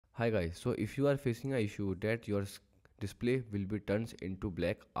Hi guys, so if you are facing an issue that your display will be turned into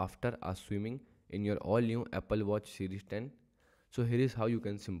black after a swimming in your all new Apple Watch Series 10, so here is how you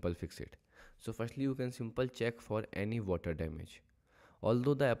can simple fix it. So firstly you can simple check for any water damage.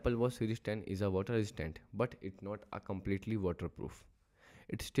 Although the Apple Watch Series 10 is a water resistant, but it's not a completely waterproof.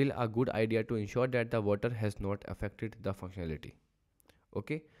 It's still a good idea to ensure that the water has not affected the functionality.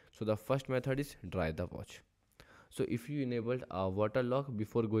 Okay, so the first method is dry the watch. So if you enabled a water lock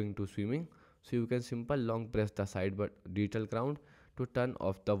before going to swimming, so you can simple long press the side but digital ground to turn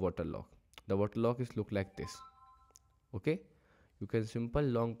off the water lock. The water lock is look like this. Okay, you can simple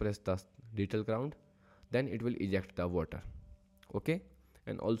long press the digital ground, then it will eject the water. Okay,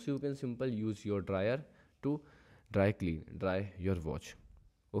 and also you can simple use your dryer to dry your watch.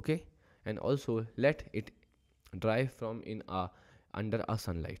 Okay, and also let it dry from in a under a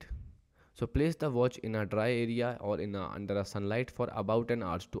sunlight. So place the watch in a dry area or in under a sunlight for about an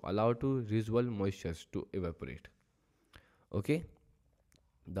hour to allow to residual moistures to evaporate. Okay,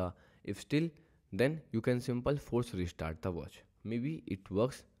 the if still, then you can simple force restart the watch. Maybe it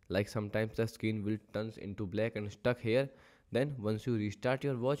works, like sometimes the screen will turns into black and stuck here. Then once you restart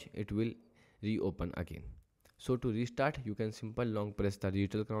your watch, it will reopen again. So to restart, you can simple long press the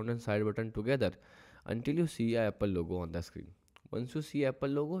digital crown and side button together until you see a Apple logo on the screen. Once you see Apple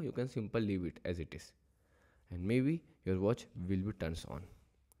logo, you can simply leave it as it is, and maybe your watch will be turns on.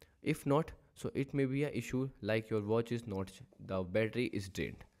 If not, so it may be a issue like your watch is not the battery is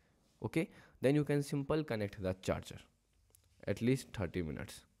drained. Okay, then you can simple connect the charger at least 30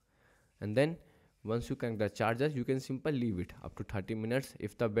 minutes, and then once you connect the charger, you can simply leave it up to 30 minutes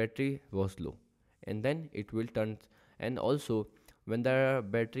if the battery was low, and then it will turn. And also when the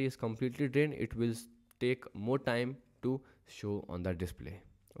battery is completely drained, it will take more time to show on the display.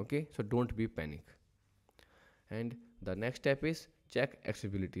 Okay, so don't be panic. And the next step is check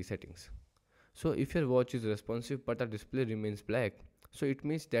accessibility settings. So if your watch is responsive but the display remains black, so it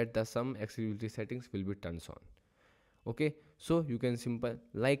means that the some accessibility settings will be turned on. Okay, so you can simple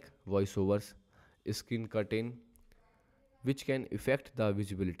like voiceovers, screen curtain, which can affect the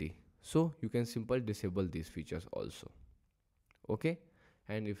visibility, so you can simple disable these features also. Okay,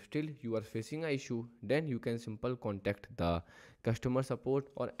 and if still you are facing a issue, then you can simple contact the customer support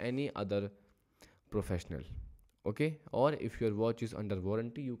or any other professional. Okay, or if your watch is under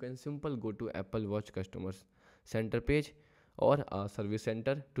warranty, you can simple go to Apple Watch customers center page or a service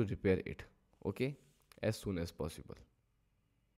center to repair it. Okay, as soon as possible.